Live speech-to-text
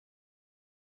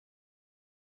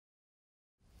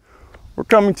We're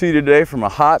coming to you today from a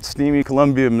hot, steamy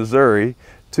Columbia, Missouri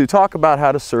to talk about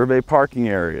how to survey parking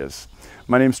areas.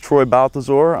 My name is Troy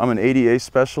Balthazor. I'm an ADA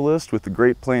specialist with the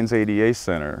Great Plains ADA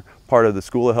Center, part of the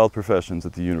School of Health Professions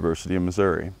at the University of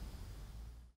Missouri.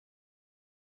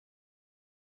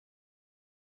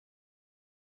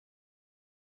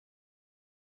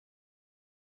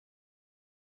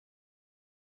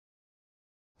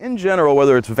 In general,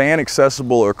 whether it's van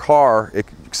accessible or car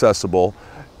accessible,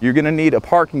 you're going to need a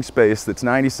parking space that's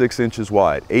 96 inches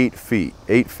wide, 8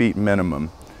 feet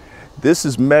minimum. This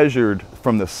is measured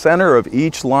from the center of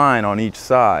each line on each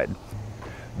side.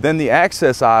 Then the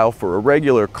access aisle for a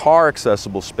regular car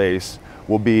accessible space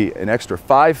will be an extra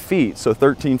 5 feet, so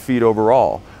 13 feet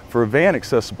overall. For a van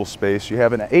accessible space, you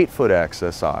have an 8-foot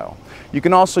access aisle. You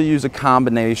can also use a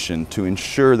combination to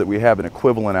ensure that we have an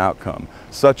equivalent outcome,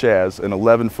 such as an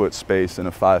 11-foot space and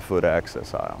a 5-foot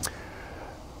access aisle.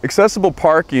 Accessible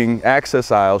parking access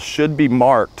aisles should be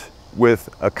marked with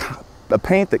a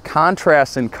paint that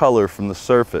contrasts in color from the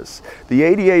surface. The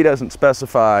ADA doesn't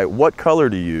specify what color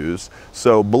to use,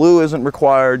 so blue isn't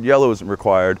required, yellow isn't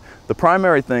required. The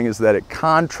primary thing is that it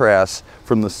contrasts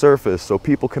from the surface so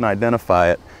people can identify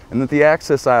it, and that the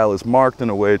access aisle is marked in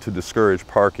a way to discourage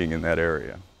parking in that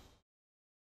area.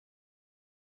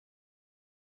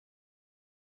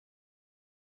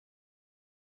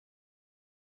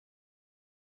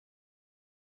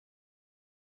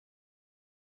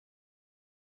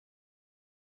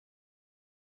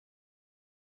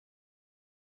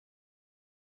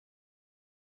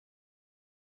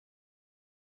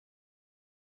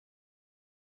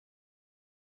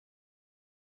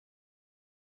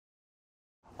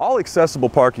 All accessible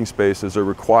parking spaces are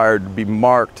required to be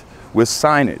marked with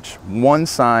signage, 1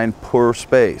 sign per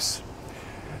space.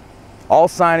 All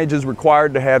signage is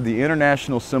required to have the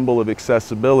international symbol of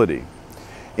accessibility.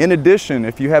 In addition,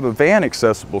 if you have a van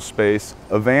accessible space,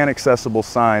 a van accessible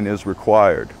sign is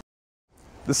required.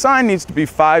 The sign needs to be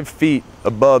 5 feet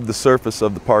above the surface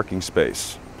of the parking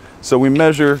space. So we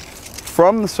measure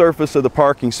from the surface of the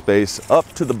parking space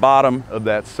up to the bottom of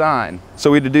that sign. So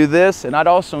we do this, and I'd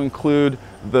also include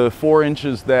the 4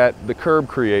 inches that the curb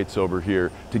creates over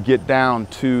here to get down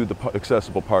to the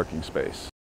accessible parking space.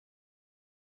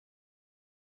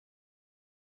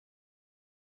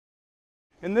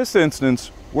 In this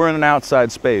instance, we're in an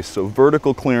outside space, so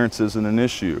vertical clearance isn't an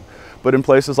issue. But in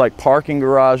places like parking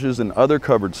garages and other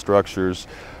covered structures,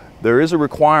 there is a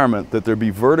requirement that there be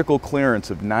vertical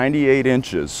clearance of 98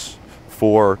 inches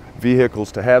for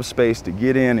vehicles to have space to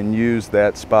get in and use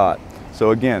that spot. So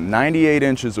again, 98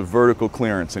 inches of vertical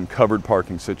clearance in covered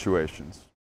parking situations.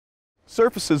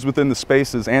 Surfaces within the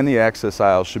spaces and the access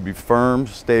aisles should be firm,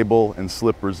 stable, and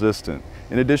slip resistant.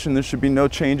 In addition, there should be no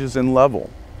changes in level.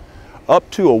 Up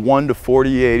to a 1 to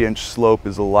 48 inch slope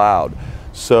is allowed.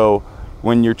 So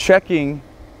when you're checking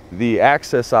the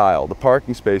access aisle, the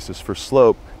parking spaces for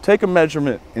slope, take a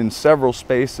measurement in several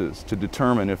spaces to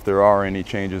determine if there are any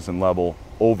changes in level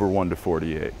over 1 to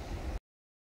 48.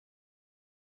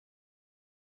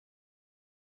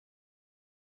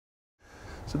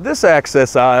 So this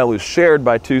access aisle is shared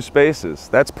by 2 spaces.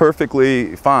 That's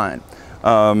perfectly fine.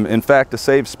 In fact, to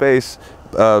save space,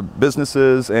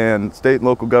 businesses and state and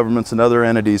local governments and other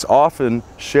entities often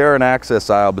share an access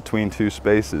aisle between 2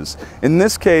 spaces. In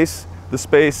this case, the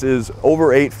space is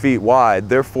over 8 feet wide,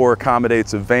 therefore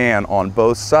accommodates a van on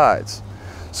both sides.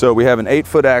 So we have an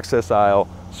 8-foot access aisle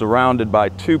surrounded by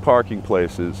 2 parking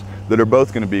places that are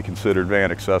both going to be considered van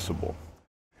accessible.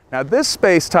 Now this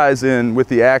space ties in with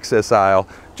the access aisle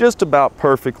just about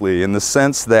perfectly in the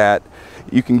sense that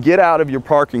you can get out of your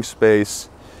parking space,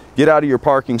 get out of your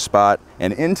parking spot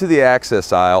and into the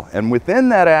access aisle, and within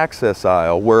that access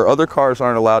aisle where other cars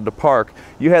aren't allowed to park,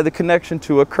 you have the connection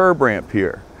to a curb ramp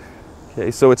here.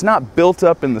 Okay, so it's not built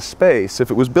up in the space.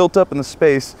 If it was built up in the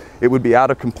space, it would be out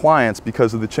of compliance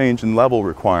because of the change in level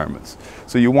requirements.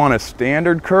 So you want a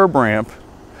standard curb ramp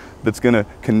that's going to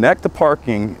connect the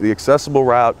parking, the accessible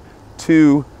route,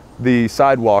 to the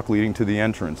sidewalk leading to the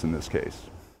entrance in this case.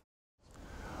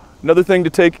 Another thing to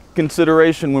take into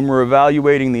consideration when we're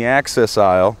evaluating the access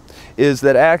aisle is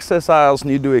that access aisles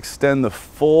need to extend the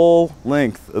full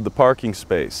length of the parking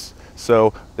space.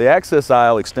 So the access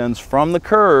aisle extends from the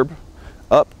curb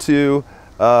up to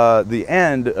the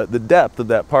end, the depth of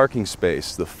that parking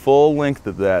space, the full length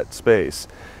of that space.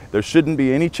 There shouldn't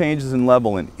be any changes in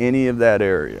level in any of that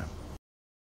area.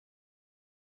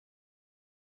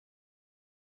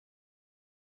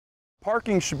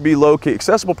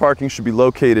 Accessible parking should be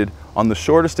located on the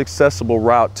shortest accessible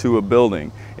route to a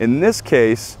building. In this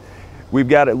case, we've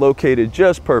got it located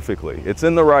just perfectly. It's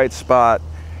in the right spot.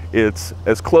 It's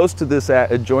as close to this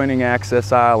adjoining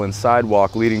access aisle and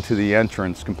sidewalk leading to the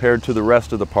entrance compared to the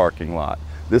rest of the parking lot.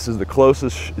 This is the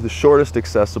closest, the shortest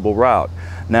accessible route.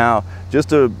 Now,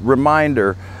 just a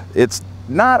reminder, it's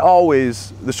not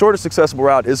always, the shortest accessible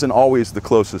route isn't always the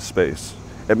closest space.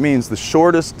 It means the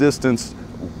shortest distance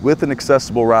with an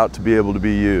accessible route to be able to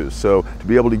be used. So to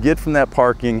be able to get from that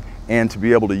parking and to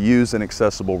be able to use an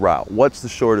accessible route. What's the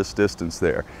shortest distance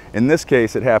there? In this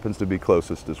case, it happens to be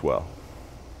closest as well.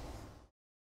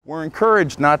 We're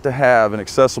encouraged not to have an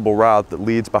accessible route that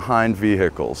leads behind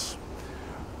vehicles.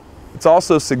 It's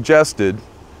also suggested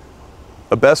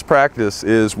a best practice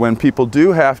is when people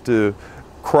do have to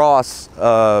cross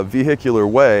a vehicular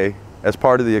way as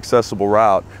part of the accessible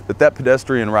route, that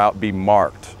pedestrian route be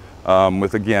marked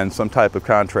with, again, some type of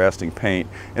contrasting paint.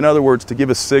 In other words, to give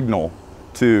a signal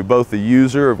to both the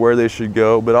user of where they should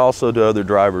go, but also to other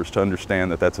drivers to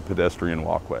understand that that's a pedestrian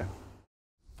walkway.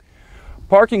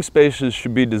 Parking spaces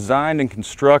should be designed and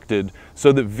constructed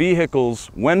so that vehicles,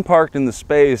 when parked in the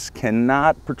space,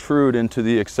 cannot protrude into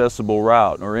the accessible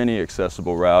route or any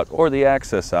accessible route or the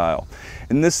access aisle.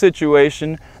 In this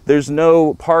situation, there's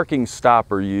no parking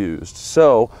stopper used.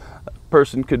 So a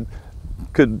person could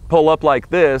pull up like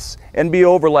this and be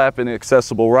overlapping an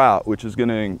accessible route, which is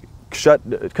going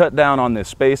to cut down on the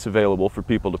space available for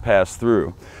people to pass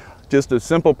through. Just a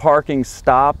simple parking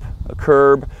stop, a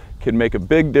curb, can make a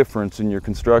big difference in your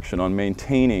construction on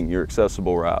maintaining your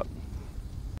accessible route.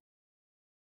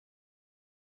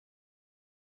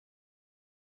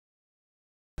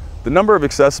 The number of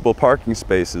accessible parking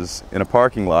spaces in a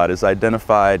parking lot is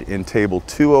identified in Table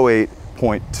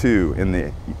 208.2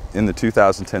 in the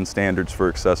 2010 Standards for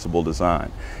Accessible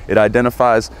Design. It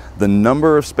identifies the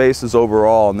number of spaces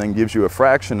overall and then gives you a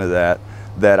fraction of that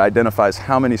identifies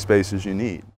how many spaces you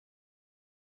need.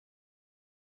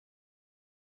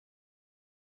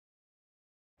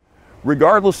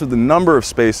 Regardless of the number of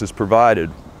spaces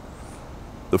provided,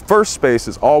 the first space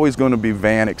is always going to be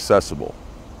van accessible,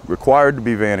 required to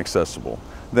be van accessible.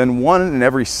 Then 1 in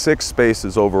every 6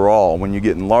 spaces overall, when you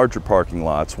get in larger parking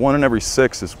lots, 1 in every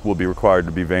 6 will be required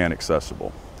to be van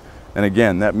accessible. And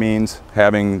again, that means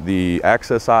having the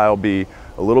access aisle be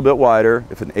a little bit wider.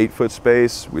 If an 8-foot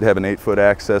space, we'd have an 8-foot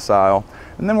access aisle.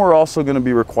 And then we're also going to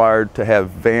be required to have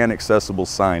van accessible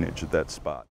signage at that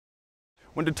spot.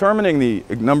 When determining the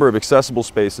number of accessible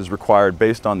spaces required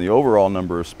based on the overall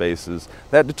number of spaces,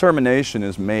 that determination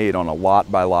is made on a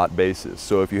lot-by-lot basis.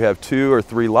 So if you have 2 or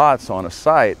 3 lots on a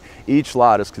site, each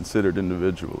lot is considered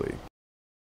individually.